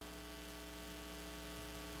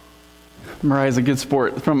Mariah's a good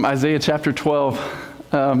sport. From Isaiah chapter 12.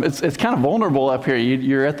 It's kind of vulnerable up here.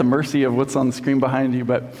 You're at the mercy of what's on the screen behind you,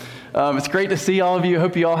 but it's great to see all of you. I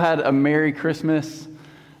hope you all had a Merry Christmas.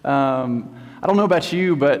 I don't know about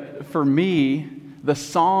you, but for me, the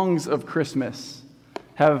songs of Christmas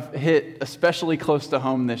have hit especially close to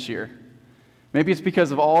home this year. Maybe it's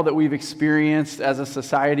because of all that we've experienced as a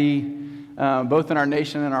society, both in our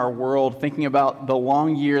nation and our world, thinking about the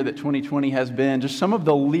long year that 2020 has been. Just some of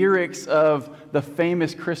the lyrics of the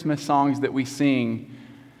famous Christmas songs that we sing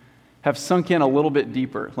have sunk in a little bit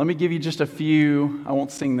deeper. Let me give you just a few. I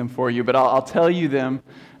won't sing them for you, but I'll tell you them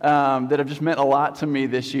that have just meant a lot to me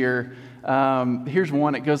this year. Here's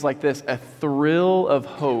one. It goes like this: a thrill of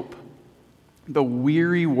hope. The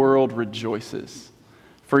weary world rejoices,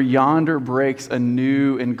 for yonder breaks a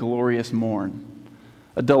new and glorious morn.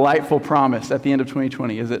 A delightful promise at the end of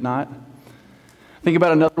 2020, is it not? Think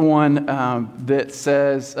about another one that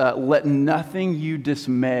says, let nothing you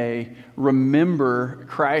dismay. Remember,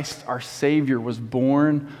 Christ our Savior was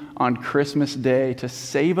born on Christmas Day to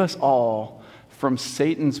save us all from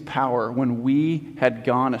Satan's power when we had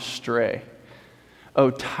gone astray.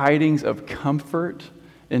 Oh, tidings of comfort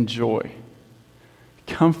and joy.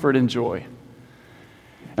 Comfort and joy.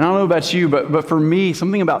 And I don't know about you, but for me,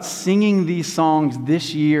 something about singing these songs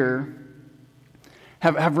this year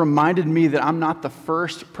have reminded me that I'm not the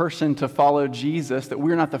first person to follow Jesus, that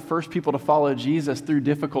we're not the first people to follow Jesus through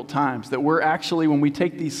difficult times, that we're actually, when we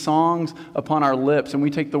take these songs upon our lips and we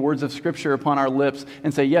take the words of Scripture upon our lips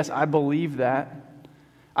and say, yes, I believe that,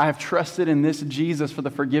 I have trusted in this Jesus for the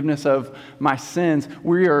forgiveness of my sins,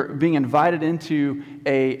 we are being invited into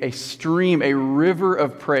a stream, a river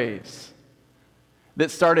of praise that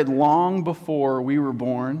started long before we were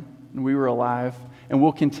born and we were alive, and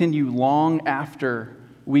will continue long after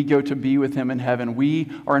we go to be with Him in heaven. We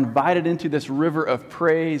are invited into this river of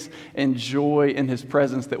praise and joy in His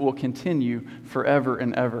presence that will continue forever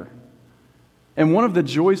and ever. And one of the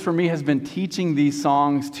joys for me has been teaching these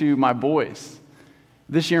songs to my boys.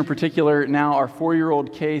 This year in particular, now our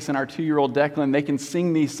 4-year-old Case and our 2-year-old Declan, they can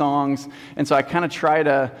sing these songs. And so I kind of try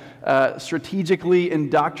to strategically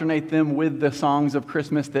indoctrinate them with the songs of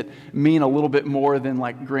Christmas that mean a little bit more than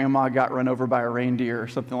like Grandma got run over by a reindeer or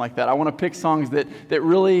something like that. I want to pick songs that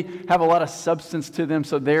really have a lot of substance to them,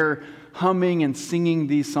 so they're humming and singing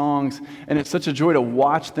these songs. And it's such a joy to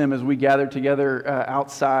watch them as we gather together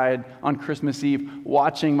outside on Christmas Eve,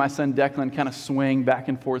 watching my son Declan kind of swing back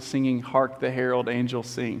and forth singing "Hark the Herald Angels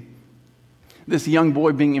Sing." This young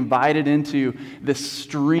boy being invited into this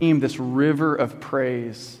stream, this river of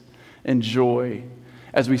praise and joy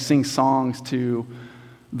as we sing songs to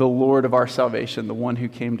the Lord of our salvation, the one who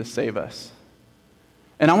came to save us.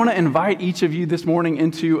 And I want to invite each of you this morning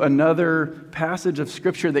into another passage of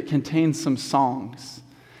Scripture that contains some songs.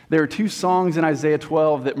 There are 2 songs in Isaiah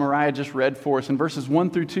 12 that Mariah just read for us. In verses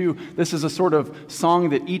 1 through 2, this is a sort of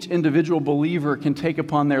song that each individual believer can take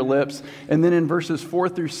upon their lips. And then in verses 4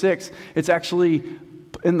 through 6, it's actually,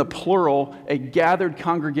 in the plural, a gathered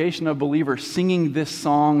congregation of believers singing this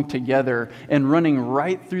song together, and running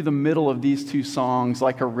right through the middle of these 2 songs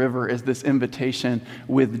like a river is this invitation: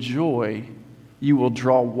 with joy you will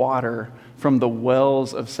draw water from the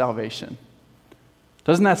wells of salvation.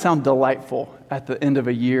 Doesn't that sound delightful at the end of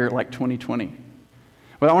a year like 2020?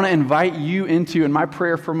 But I want to invite you into, and my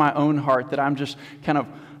prayer for my own heart that I'm just kind of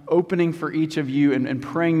opening for each of you and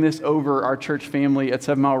praying this over our church family at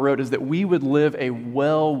 7 Mile Road, is that we would live a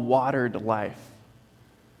well-watered life.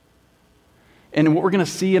 And what we're going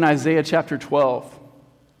to see in Isaiah chapter 12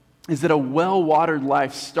 is that a well-watered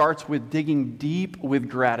life starts with digging deep with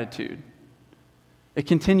gratitude. It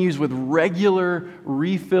continues with regular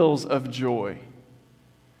refills of joy.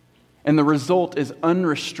 And the result is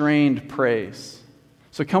unrestrained praise.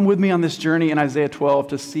 So come with me on this journey in Isaiah 12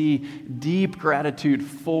 to see deep gratitude,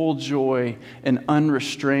 full joy, and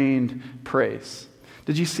unrestrained praise.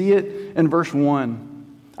 Did you see it in verse 1?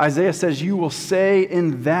 Isaiah says, "You will say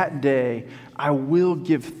in that day, I will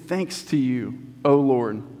give thanks to you, O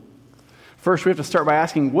Lord." First, we have to start by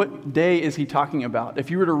asking, what day is he talking about? If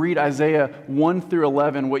you were to read Isaiah 1 through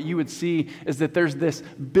 11, what you would see is that there's this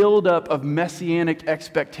buildup of messianic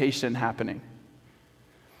expectation happening.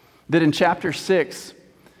 That in chapter 6,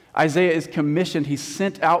 Isaiah is commissioned, he's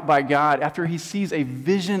sent out by God after he sees a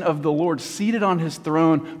vision of the Lord seated on his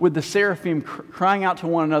throne with the seraphim crying out to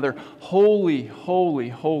one another, "Holy, holy,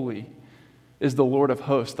 holy is the Lord of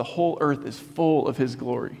hosts. The whole earth is full of his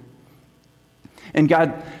glory." And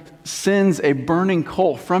God sends a burning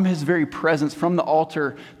coal from his very presence, from the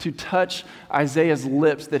altar, to touch Isaiah's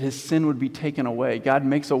lips that his sin would be taken away. God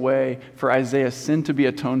makes a way for Isaiah's sin to be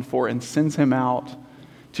atoned for and sends him out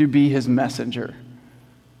to be his messenger.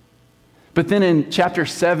 But then in chapter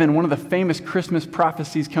 7, one of the famous Christmas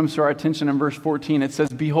prophecies comes to our attention in verse 14. It says,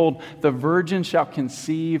 "Behold, the virgin shall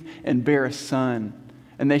conceive and bear a son,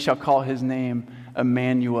 and they shall call his name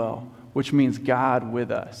Emmanuel," which means God with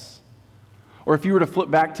us. Or if you were to flip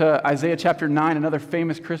back to Isaiah chapter 9, another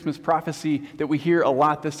famous Christmas prophecy that we hear a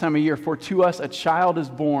lot this time of year, "For to us a child is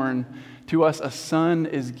born, to us a son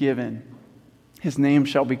is given. His name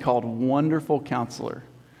shall be called Wonderful Counselor,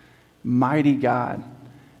 Mighty God,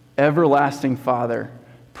 Everlasting Father,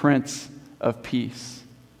 Prince of Peace."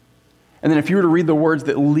 And then if you were to read the words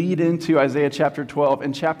that lead into Isaiah chapter 12,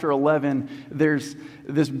 in chapter 11, there's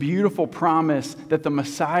this beautiful promise that the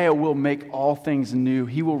Messiah will make all things new.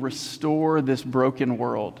 He will restore this broken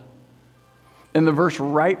world. And the verse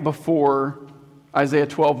right before Isaiah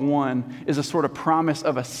 12:1 is a sort of promise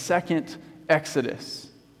of a second Exodus.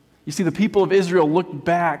 You see, the people of Israel looked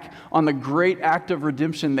back on the great act of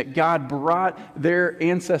redemption that God brought their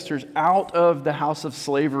ancestors out of the house of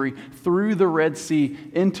slavery through the Red Sea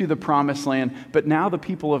into the promised land. But now the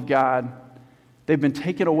people of God, they've been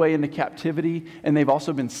taken away into captivity, and they've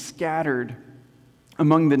also been scattered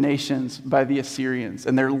among the nations by the Assyrians.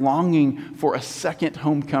 And they're longing for a second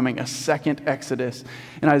homecoming, a second Exodus.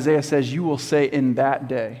 And Isaiah says, "You will say in that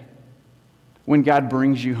day, when God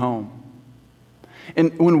brings you home."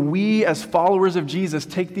 And when we, as followers of Jesus,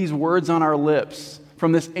 take these words on our lips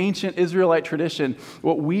from this ancient Israelite tradition,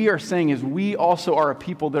 what we are saying is we also are a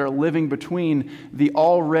people that are living between the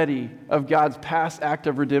already of God's past act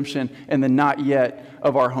of redemption and the not yet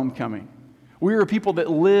of our homecoming. We are a people that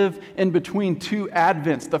live in between two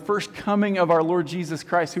advents, the first coming of our Lord Jesus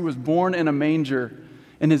Christ, who was born in a manger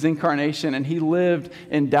in his incarnation, and he lived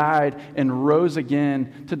and died and rose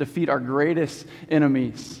again to defeat our greatest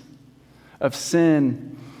enemies of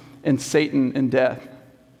sin and Satan and death.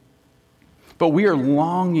 But we are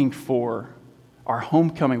longing for our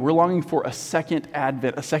homecoming. We're longing for a second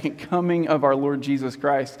advent, a second coming of our Lord Jesus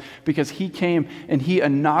Christ, because he came and he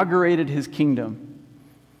inaugurated his kingdom.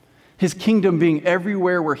 His kingdom being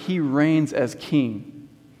everywhere where he reigns as king.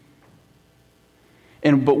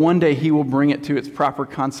 But one day he will bring it to its proper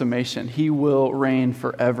consummation. He will reign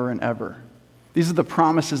forever and ever. These are the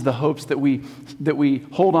promises, the hopes that we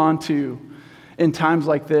hold on to in times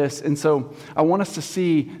like this. And so I want us to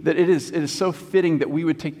see that it is so fitting that we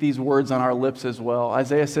would take these words on our lips as well.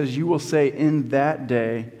 Isaiah says, "You will say in that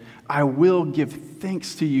day, I will give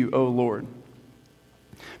thanks to you, O Lord."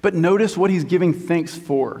 But notice what he's giving thanks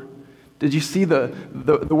for. Did you see the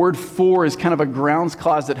word "for" is kind of a grounds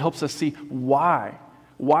clause that helps us see why.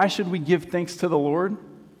 Why should we give thanks to the Lord?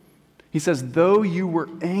 He says, "Though you were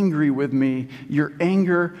angry with me, your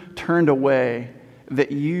anger turned away,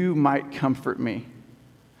 that you might comfort me."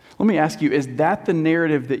 Let me ask you, is that the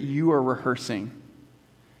narrative that you are rehearsing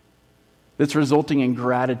that's resulting in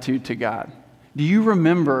gratitude to God? Do you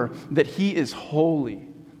remember that he is holy?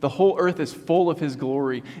 The whole earth is full of his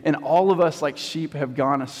glory, and all of us like sheep have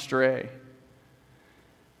gone astray.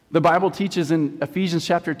 The Bible teaches in Ephesians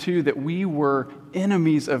chapter 2 that we were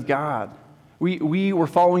enemies of God. We were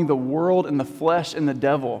following the world and the flesh and the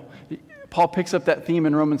devil. Paul picks up that theme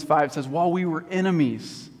in Romans 5. It says, while we were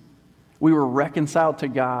enemies, we were reconciled to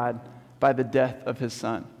God by the death of his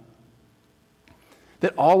Son.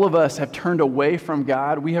 That all of us have turned away from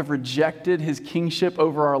God. We have rejected his kingship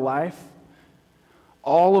over our life.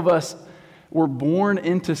 All of us were born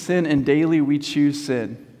into sin, and daily we choose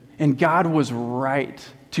sin. And God was right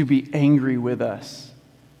to be angry with us.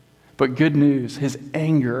 But good news, his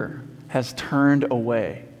anger has turned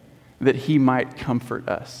away, that he might comfort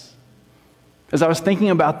us. As I was thinking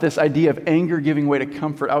about this idea of anger giving way to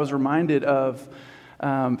comfort, I was reminded of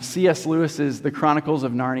C.S. Lewis's The Chronicles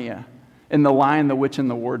of Narnia and The Lion, the Witch, and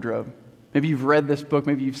the Wardrobe. Maybe you've read this book,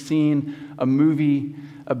 maybe you've seen a movie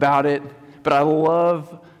about it, but I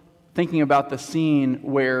love thinking about the scene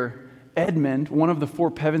where Edmund, one of the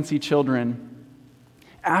four Pevensey children,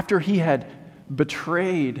 after he had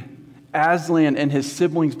betrayed Aslan and his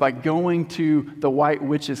siblings by going to the White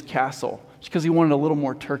Witch's castle, just because he wanted a little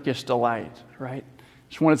more Turkish delight, right?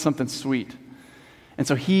 Just wanted something sweet. And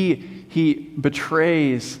so he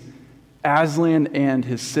betrays Aslan and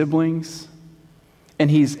his siblings,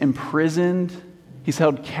 and he's imprisoned. He's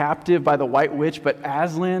held captive by the White Witch, but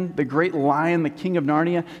Aslan, the great lion, the king of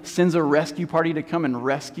Narnia, sends a rescue party to come and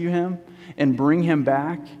rescue him and bring him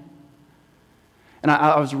back. And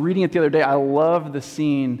I was reading it the other day. I love the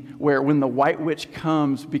scene where when the White Witch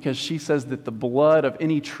comes, because she says that the blood of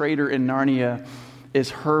any traitor in Narnia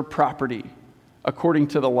is her property, according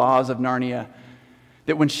to the laws of Narnia,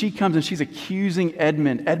 that when she comes and she's accusing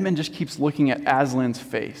Edmund just keeps looking at Aslan's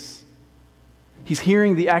face. He's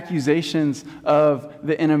hearing the accusations of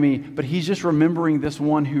the enemy, but he's just remembering this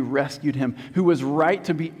one who rescued him, who was right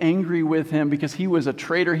to be angry with him because he was a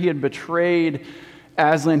traitor. He had betrayed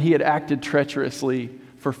Aslan. He had acted treacherously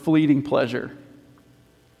for fleeting pleasure.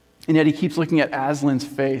 And yet he keeps looking at Aslan's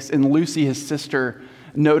face. And Lucy, his sister,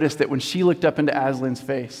 noticed that when she looked up into Aslan's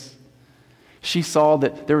face, she saw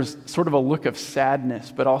that there was sort of a look of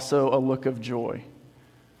sadness, but also a look of joy.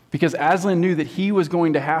 Because Aslan knew that he was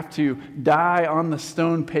going to have to die on the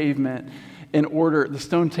stone pavement the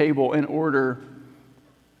stone table, in order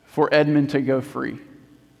for Edmund to go free.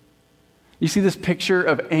 You see this picture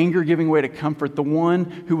of anger giving way to comfort. The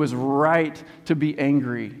one who was right to be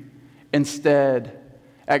angry, instead,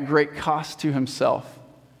 at great cost to himself,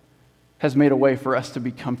 has made a way for us to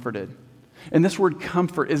be comforted. And this word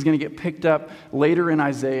comfort is going to get picked up later in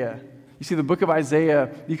Isaiah. You see, the book of Isaiah,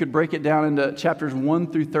 you could break it down into chapters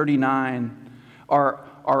 1 through 39, are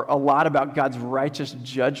a lot about God's righteous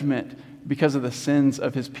judgment because of the sins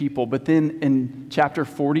of his people. But then in chapter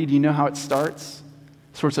 40, do you know how it starts?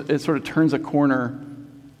 It sort of turns a corner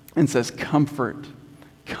and says, comfort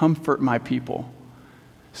my people.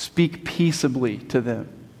 Speak peaceably to them.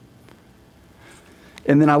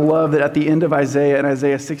 And then I love that at the end of Isaiah, in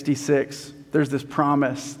Isaiah 66, there's this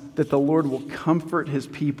promise that the Lord will comfort his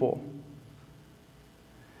people.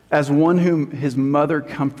 As one whom his mother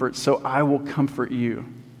comforts, so I will comfort you,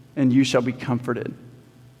 and you shall be comforted.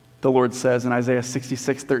 The Lord says in Isaiah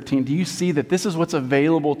 66:13. Do you see that this is what's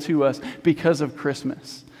available to us because of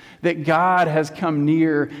Christmas? That God has come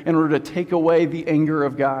near in order to take away the anger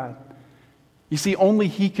of God. You see, only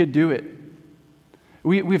he could do it.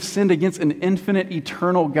 We've sinned against an infinite,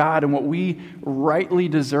 eternal God, and what we rightly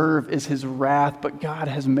deserve is his wrath, but God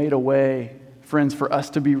has made a way, friends, for us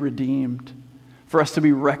to be redeemed, for us to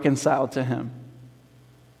be reconciled to him.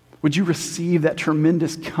 Would you receive that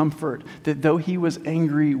tremendous comfort that though he was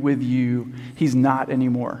angry with you, he's not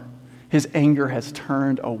anymore? His anger has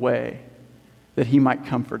turned away that he might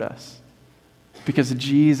comfort us. Because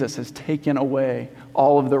Jesus has taken away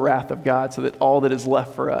all of the wrath of God so that all that is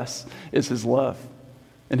left for us is his love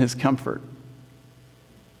and his comfort.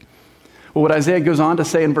 Well, what Isaiah goes on to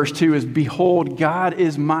say in verse 2 is, behold, God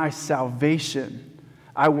is my salvation.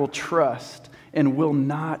 I will trust and will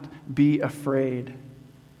not be afraid.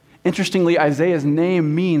 Interestingly, Isaiah's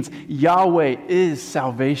name means Yahweh is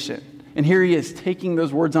salvation. And here he is taking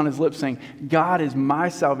those words on his lips saying, God is my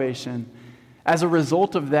salvation. As a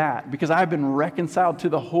result of that, because I've been reconciled to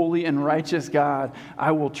the holy and righteous God,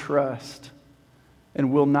 I will trust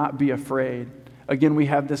and will not be afraid. Again, we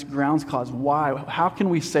have this grounds clause. Why? How can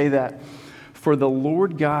we say that? For the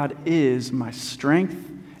Lord God is my strength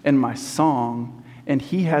and my song, and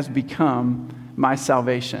he has become my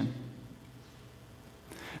salvation.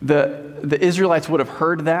 The Israelites would have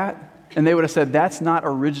heard that, and they would have said, that's not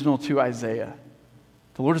original to Isaiah.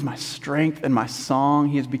 The Lord is my strength and my song.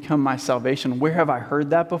 He has become my salvation. Where have I heard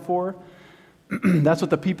that before? That's what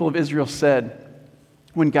the people of Israel said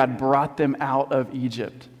when God brought them out of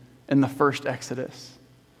Egypt in the first Exodus.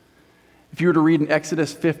 If you were to read in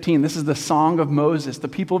Exodus 15, this is the song of Moses. The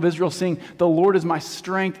people of Israel sing, the Lord is my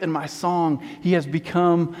strength and my song. He has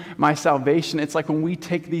become my salvation. It's like when we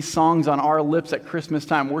take these songs on our lips at Christmas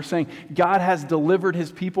time, we're saying, God has delivered his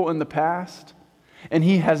people in the past, and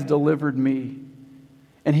he has delivered me.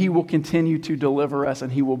 And he will continue to deliver us,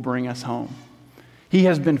 and he will bring us home. He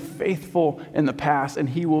has been faithful in the past, and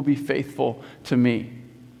he will be faithful to me.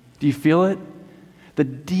 Do you feel it? The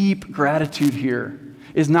deep gratitude here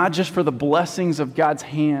is not just for the blessings of God's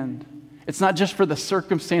hand. It's not just for the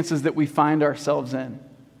circumstances that we find ourselves in.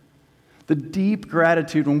 The deep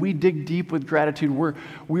gratitude, when we dig deep with gratitude,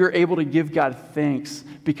 we are able to give God thanks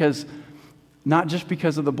because, not just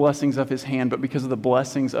because of the blessings of his hand, but because of the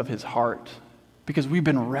blessings of his heart. Because we've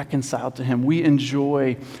been reconciled to him. We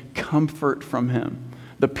enjoy comfort from him,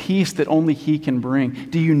 the peace that only he can bring.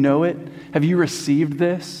 Do you know it? Have you received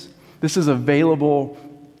this? This is available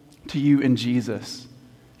to you in Jesus,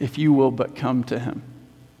 if you will but come to him.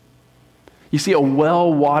 You see, a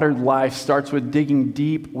well-watered life starts with digging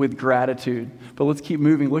deep with gratitude. But let's keep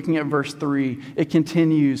moving. Looking at verse 3, it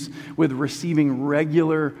continues with receiving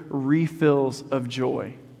regular refills of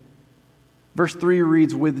joy. Verse 3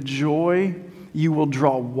 reads, with joy you will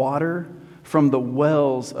draw water from the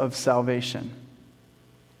wells of salvation.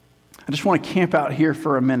 I just want to camp out here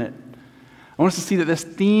for a minute. I want us to see that this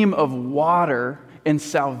theme of water and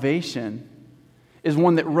salvation is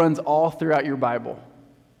one that runs all throughout your Bible.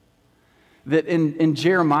 That in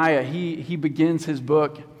Jeremiah, he begins his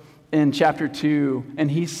book in chapter 2, and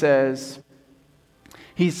he says,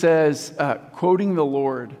 quoting the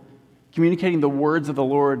Lord, communicating the words of the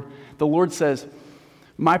Lord says,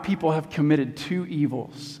 my people have committed two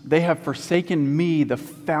evils. They have forsaken me, the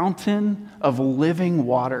fountain of living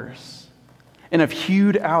waters, and have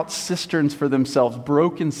hewed out cisterns for themselves,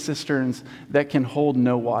 broken cisterns that can hold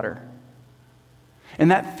no water.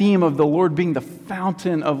 And that theme of the Lord being the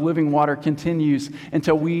fountain of living water continues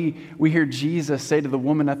until we hear Jesus say to the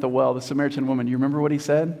woman at the well, the Samaritan woman, do you remember what he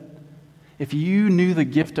said? If you knew the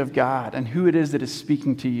gift of God and who it is that is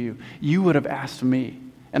speaking to you, you would have asked me,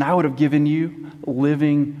 and I would have given you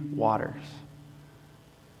living waters.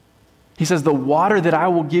 He says, the water that I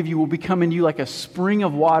will give you will become in you like a spring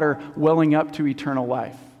of water welling up to eternal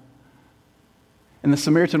life. And the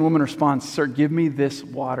Samaritan woman responds, sir, give me this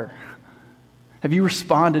water. Have you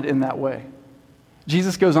responded in that way?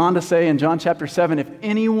 Jesus goes on to say in John chapter 7, if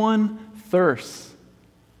anyone thirsts,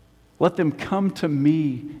 let them come to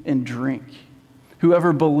me and drink.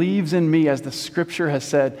 Whoever believes in me, as the scripture has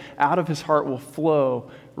said, out of his heart will flow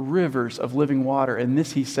rivers of living water. And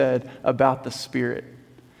this he said about the Spirit.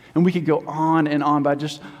 And we could go on and on,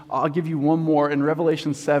 but I'll give you one more. In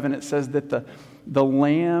Revelation 7, it says that the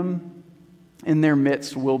Lamb in their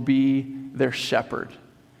midst will be their shepherd,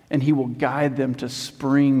 and he will guide them to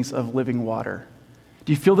springs of living water.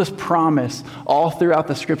 Do you feel this promise all throughout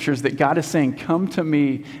the scriptures that God is saying, come to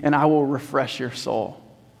me and I will refresh your soul?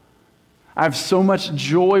 I have so much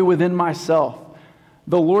joy within myself.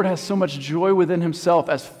 The Lord has so much joy within himself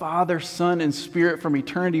as Father, Son, and Spirit from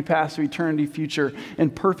eternity past to eternity future, in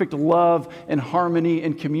perfect love and harmony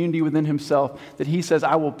and community within himself, that he says,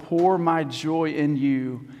 I will pour my joy in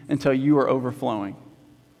you until you are overflowing,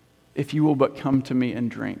 if you will but come to me and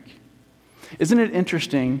drink. Isn't it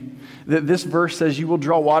interesting that this verse says you will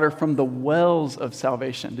draw water from the wells of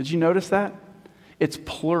salvation? Did you notice that? It's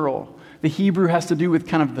plural. The Hebrew has to do with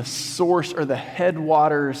kind of the source or the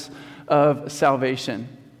headwaters of salvation.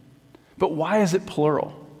 But why is it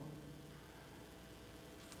plural?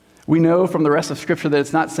 We know from the rest of Scripture that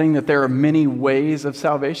it's not saying that there are many ways of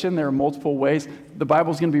salvation. There are multiple ways. The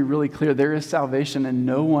Bible's going to be really clear. There is salvation in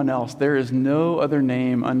no one else. There is no other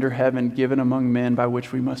name under heaven given among men by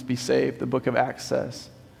which we must be saved, the book of Acts says.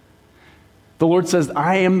 The Lord says,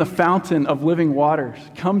 I am the fountain of living waters.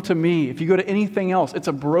 Come to me. If you go to anything else, it's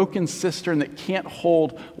a broken cistern that can't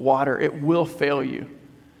hold water. It will fail you.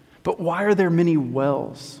 But why are there many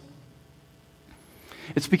wells?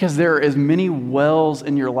 It's because there are as many wells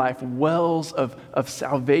in your life, wells of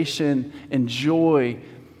salvation and joy,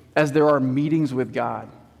 as there are meetings with God.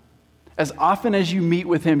 As often as you meet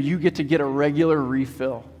with him, you get to get a regular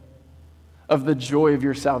refill of the joy of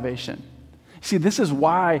your salvation. See, this is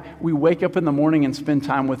why we wake up in the morning and spend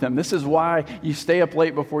time with him. This is why you stay up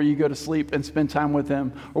late before you go to sleep and spend time with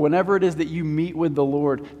him. Or whenever it is that you meet with the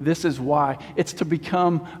Lord, this is why. It's to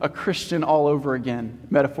become a Christian all over again,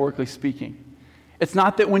 metaphorically speaking. It's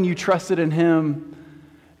not that when you trusted in him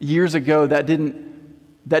years ago that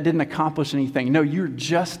didn't accomplish anything. No, you're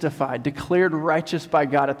justified, declared righteous by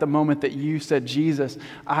God at the moment that you said, Jesus,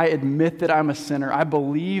 I admit that I'm a sinner. I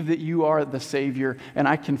believe that you are the Savior, and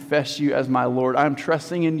I confess you as my Lord. I'm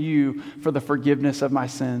trusting in you for the forgiveness of my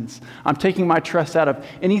sins. I'm taking my trust out of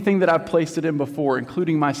anything that I've placed it in before,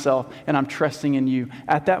 including myself, and I'm trusting in you.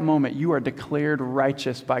 At that moment, you are declared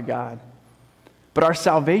righteous by God. But our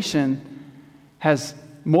salvation has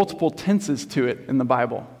multiple tenses to it in the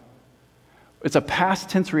Bible. It's a past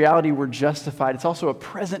tense reality, we're justified. It's also a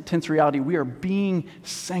present tense reality, we are being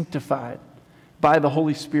sanctified by the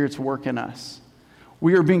Holy Spirit's work in us.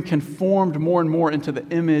 We are being conformed more and more into the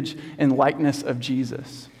image and likeness of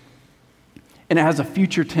Jesus. And it has a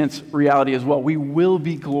future tense reality as well. We will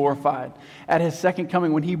be glorified at his second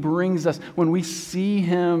coming when he brings us, when we see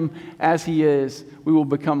him as he is, we will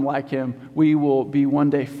become like him. We will be one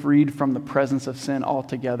day freed from the presence of sin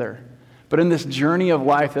altogether. But in this journey of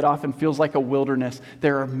life that often feels like a wilderness,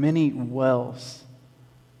 there are many wells.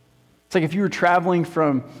 It's like if you were traveling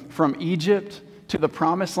from Egypt to the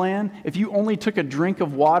promised land, if you only took a drink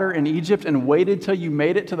of water in Egypt and waited till you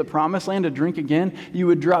made it to the promised land to drink again, you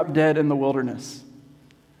would drop dead in the wilderness.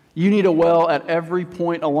 You need a well at every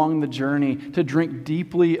point along the journey to drink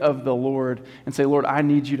deeply of the Lord and say, Lord, I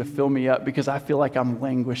need you to fill me up because I feel like I'm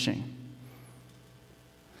languishing.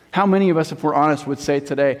 How many of us, if we're honest, would say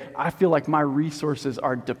today, I feel like my resources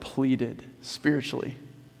are depleted spiritually,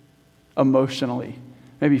 emotionally,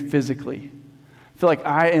 maybe physically.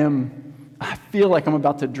 I feel like I'm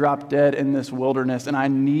about to drop dead in this wilderness and I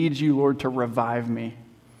need you, Lord, to revive me.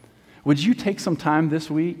 Would you take some time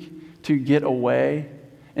this week to get away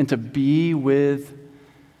and to be with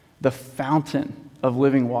the fountain of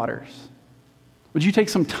living waters? Would you take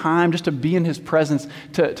some time just to be in his presence,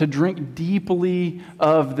 to drink deeply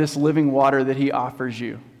of this living water that he offers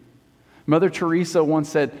you? Mother Teresa once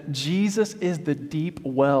said, Jesus is the deep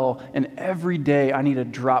well, and every day I need to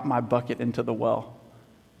drop my bucket into the well.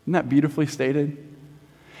 Isn't that beautifully stated?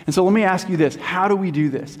 And so let me ask you this. How do we do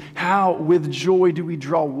this? How, with joy, do we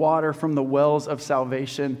draw water from the wells of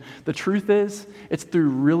salvation? The truth is, it's through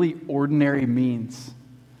really ordinary means.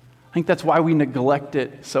 I think that's why we neglect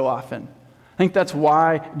it so often. I think that's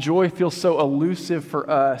why joy feels so elusive for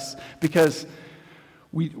us, because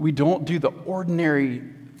we don't do the ordinary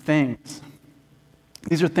things.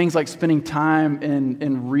 These are things like spending time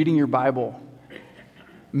in reading your Bible,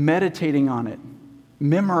 meditating on it,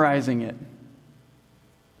 memorizing it.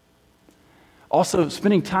 Also,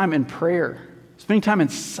 spending time in prayer, spending time in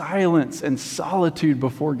silence and solitude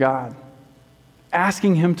before God,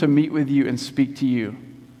 asking him to meet with you and speak to you.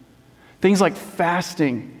 Things like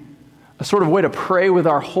fasting, a sort of way to pray with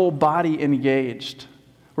our whole body engaged.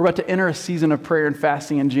 We're about to enter a season of prayer and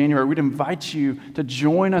fasting in January. We'd invite you to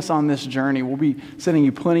join us on this journey. We'll be sending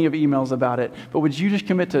you plenty of emails about it. But would you just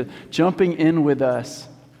commit to jumping in with us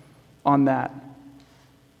on that?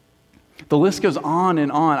 The list goes on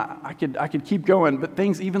and on. I could keep going, but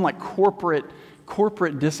things even like corporate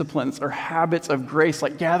disciplines or habits of grace,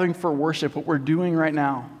 like gathering for worship, what we're doing right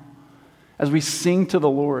now as we sing to the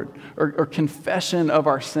Lord, or confession of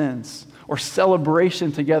our sins, or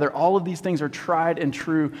celebration together. All of these things are tried and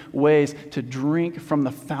true ways to drink from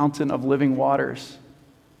the fountain of living waters.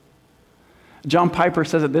 John Piper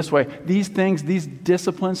says it this way: these things, these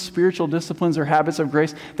disciplines, spiritual disciplines or habits of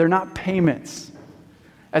grace, they're not payments,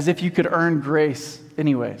 as if you could earn grace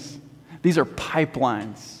anyways. These are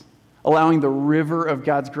pipelines, allowing the river of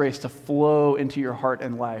God's grace to flow into your heart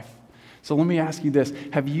and life. So let me ask you this.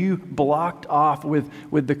 Have you blocked off with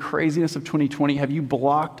the craziness of 2020, have you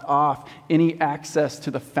blocked off any access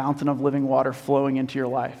to the fountain of living water flowing into your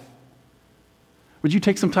life? Would you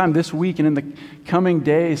take some time this week and in the coming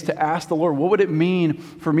days to ask the Lord, what would it mean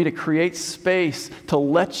for me to create space to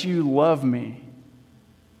let you love me?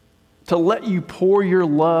 To let you pour your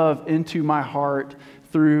love into my heart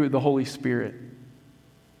through the Holy Spirit.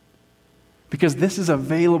 Because this is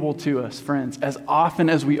available to us, friends, as often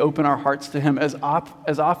as we open our hearts to him, as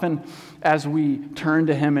often as we turn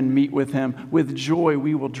to him and meet with him. With joy,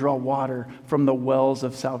 we will draw water from the wells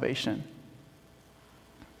of salvation.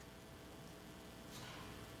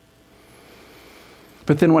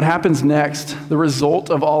 But then what happens next, the result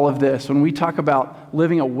of all of this, when we talk about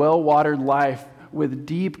living a well-watered life with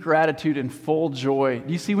deep gratitude and full joy,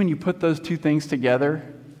 do you see when you put those two things together,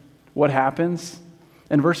 what happens?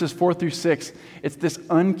 In verses 4 through 6, it's this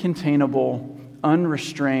uncontainable,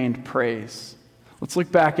 unrestrained praise. Let's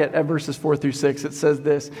look back at verses 4 through 6. It says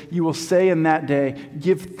this: you will say in that day,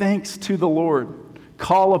 give thanks to the Lord,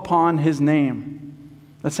 call upon his name.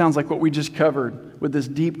 That sounds like what we just covered, with this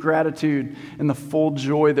deep gratitude and the full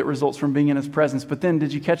joy that results from being in his presence. But then,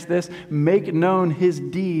 did you catch this? Make known his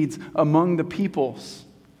deeds among the peoples.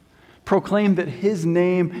 Proclaim that his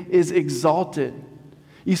name is exalted.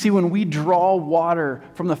 You see, when we draw water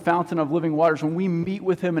from the fountain of living waters, when we meet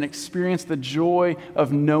with him and experience the joy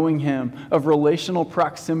of knowing him, of relational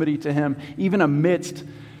proximity to him, even amidst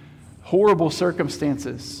horrible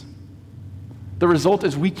circumstances, the result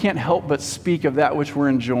is we can't help but speak of that which we're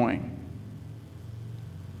enjoying.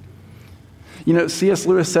 You know, C.S.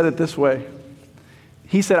 Lewis said it this way.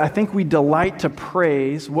 He said, I think we delight to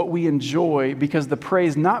praise what we enjoy because the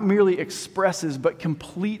praise not merely expresses but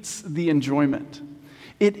completes the enjoyment.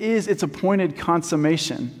 It is its appointed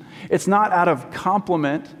consummation. It's not out of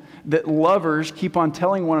compliment that lovers keep on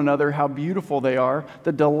telling one another how beautiful they are.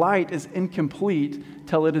 The delight is incomplete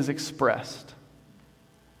till it is expressed.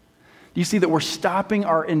 You see that we're stopping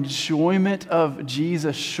our enjoyment of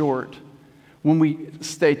Jesus short when we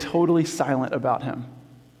stay totally silent about him.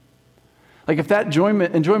 Like if that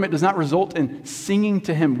enjoyment does not result in singing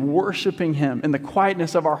to him, worshiping him in the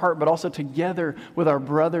quietness of our heart, but also together with our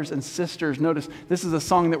brothers and sisters. Notice this is a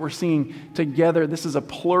song that we're singing together. This is a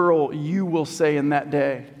plural, you will say in that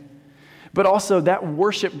day. But also that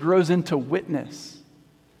worship grows into witness.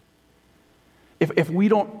 If we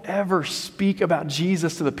don't ever speak about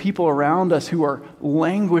Jesus to the people around us who are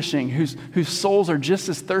languishing, whose souls are just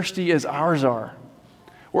as thirsty as ours are,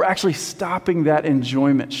 we're actually stopping that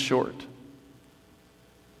enjoyment short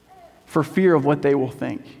for fear of what they will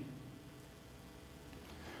think.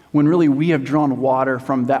 When really we have drawn water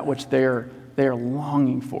from that which they are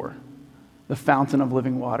longing for, the fountain of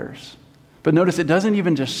living waters. But notice it doesn't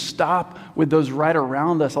even just stop with those right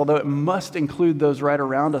around us, although it must include those right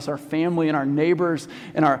around us, our family and our neighbors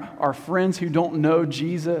and our friends who don't know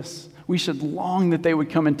Jesus. We should long that they would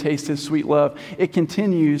come and taste his sweet love. It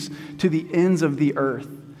continues to the ends of the earth.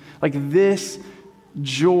 Like this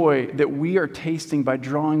joy that we are tasting by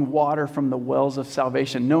drawing water from the wells of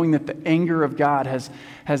salvation, knowing that the anger of God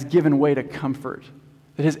has given way to comfort,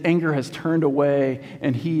 that his anger has turned away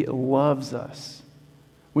and he loves us.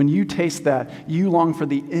 When you taste that, you long for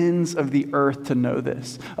the ends of the earth to know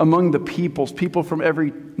this. Among the peoples, people from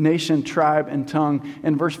every nation, tribe, and tongue.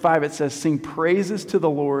 In verse 5 it says, sing praises to the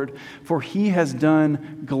Lord, for he has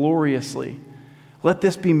done gloriously. Let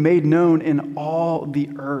this be made known in all the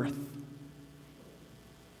earth.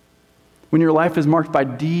 When your life is marked by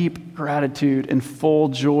deep gratitude and full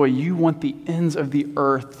joy, you want the ends of the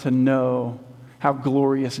earth to know how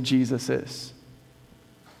glorious Jesus is.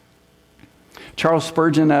 Charles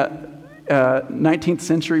Spurgeon, a 19th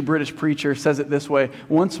century British preacher, says it this way: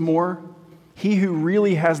 once more, he who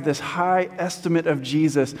really has this high estimate of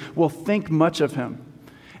Jesus will think much of him.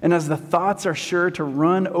 And as the thoughts are sure to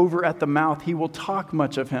run over at the mouth, he will talk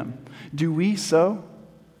much of him. Do we so?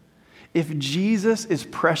 If Jesus is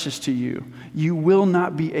precious to you, you will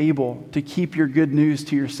not be able to keep your good news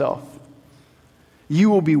to yourself. You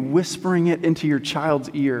will be whispering it into your child's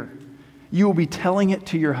ear. You will be telling it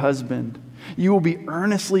to your husband. You will be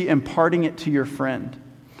earnestly imparting it to your friend.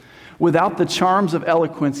 Without the charms of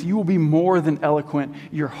eloquence, you will be more than eloquent.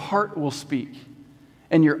 Your heart will speak,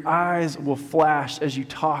 and your eyes will flash as you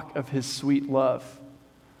talk of his sweet love.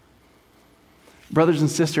 Brothers and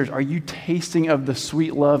sisters, are you tasting of the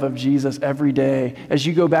sweet love of Jesus every day as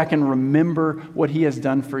you go back and remember what he has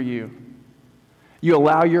done for you? You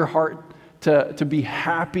allow your heart to be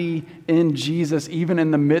happy in Jesus, even in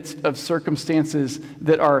the midst of circumstances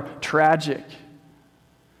that are tragic.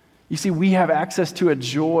 You see, we have access to a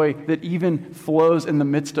joy that even flows in the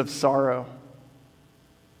midst of sorrow.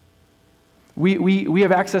 We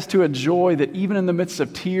have access to a joy that even in the midst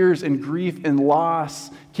of tears and grief and loss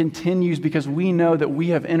continues, because we know that we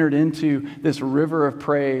have entered into this river of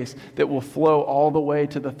praise that will flow all the way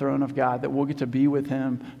to the throne of God, that we'll get to be with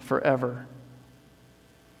him forever.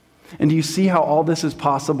 And do you see how all this is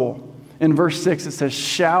possible? In verse 6 it says,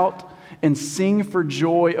 shout and sing for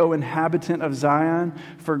joy, O inhabitant of Zion,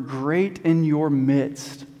 for great in your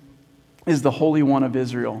midst is the Holy One of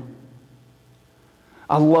Israel.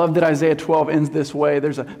 I love that Isaiah 12 ends this way.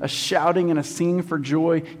 There's a shouting and a singing for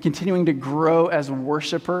joy, continuing to grow as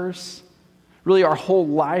worshipers. Really, our whole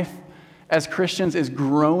life as Christians is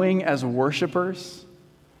growing as worshipers,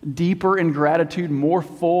 deeper in gratitude, more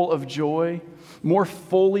full of joy, more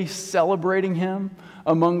fully celebrating him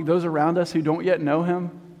among those around us who don't yet know him,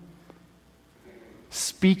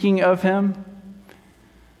 speaking of him.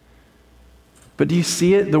 But do you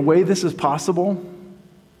see it? The way this is possible,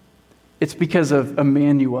 it's because of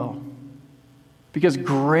Emmanuel. Because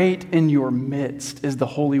great in your midst is the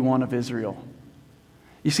Holy One of Israel.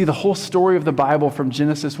 You see, the whole story of the Bible from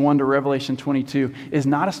Genesis 1 to Revelation 22 is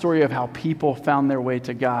not a story of how people found their way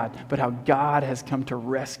to God, but how God has come to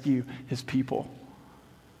rescue his people.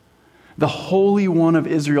 The Holy One of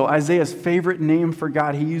Israel, Isaiah's favorite name for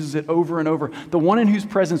God, he uses it over and over. The one in whose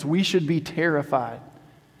presence we should be terrified,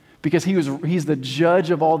 because he's the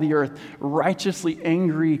judge of all the earth, righteously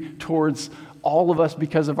angry towards all of us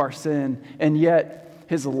because of our sin, and yet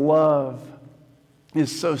his love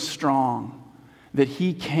is so strong that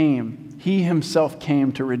he himself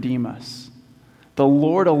came to redeem us. The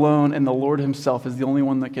Lord alone and the Lord himself is the only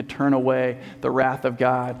one that could turn away the wrath of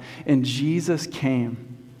God. And Jesus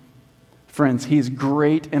came. Friends, he's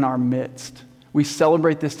great in our midst. We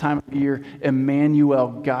celebrate this time of year, Emmanuel,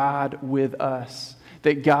 God with us,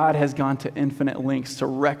 that God has gone to infinite lengths to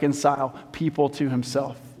reconcile people to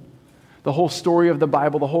himself. The whole story of the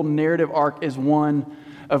Bible, the whole narrative arc is one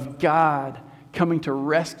of God coming to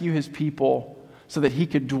rescue his people so that he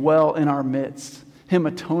could dwell in our midst, him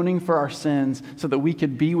atoning for our sins so that we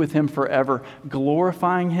could be with him forever,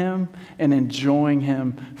 glorifying him and enjoying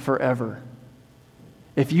him forever.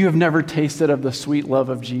 If you have never tasted of the sweet love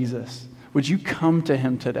of Jesus, would you come to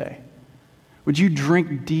him today? Would you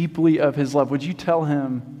drink deeply of his love? Would you tell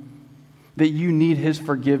him that you need his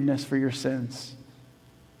forgiveness for your sins?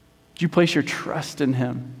 Would you place your trust in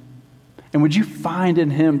him? And would you find in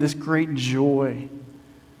him this great joy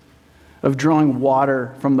of drawing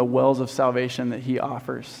water from the wells of salvation that he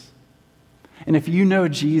offers? And if you know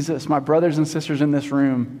Jesus, my brothers and sisters in this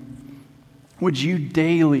room, would you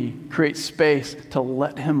daily create space to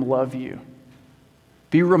let him love you?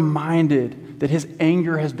 Be reminded that his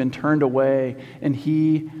anger has been turned away and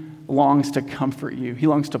he longs to comfort you. He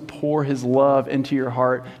longs to pour his love into your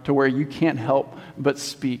heart to where you can't help but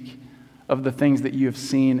speak of the things that you have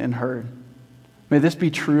seen and heard. May this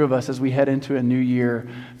be true of us as we head into a new year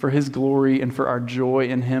for his glory and for our joy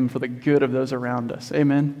in him, for the good of those around us.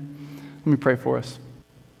 Amen. Let me pray for us.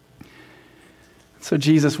 So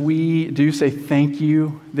Jesus, we do say thank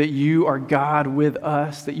you that you are God with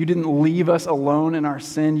us, that you didn't leave us alone in our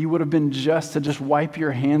sin. You would have been just to just wipe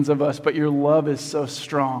your hands of us, but your love is so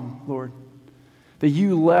strong, Lord. That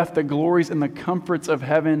you left the glories and the comforts of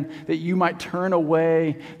heaven, that you might turn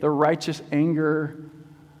away the righteous anger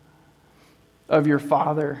of your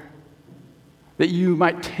Father, that you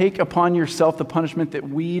might take upon yourself the punishment that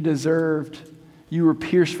we deserved. You were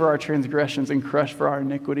pierced for our transgressions and crushed for our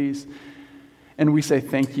iniquities. And we say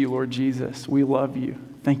thank you, Lord Jesus. We love you.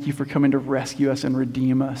 Thank you for coming to rescue us and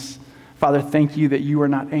redeem us. Father, thank you that you are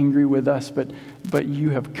not angry with us, but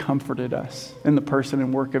you have comforted us in the person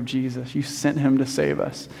and work of Jesus. You sent him to save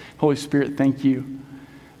us. Holy Spirit, thank you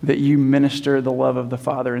that you minister the love of the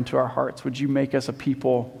Father into our hearts. Would you make us a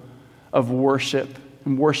people of worship,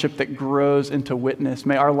 and worship that grows into witness?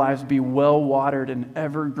 May our lives be well-watered and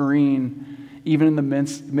evergreen, even in the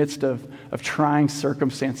midst of trying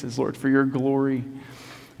circumstances, Lord, for your glory.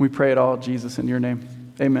 We pray it all, Jesus, in your name.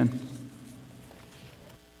 Amen.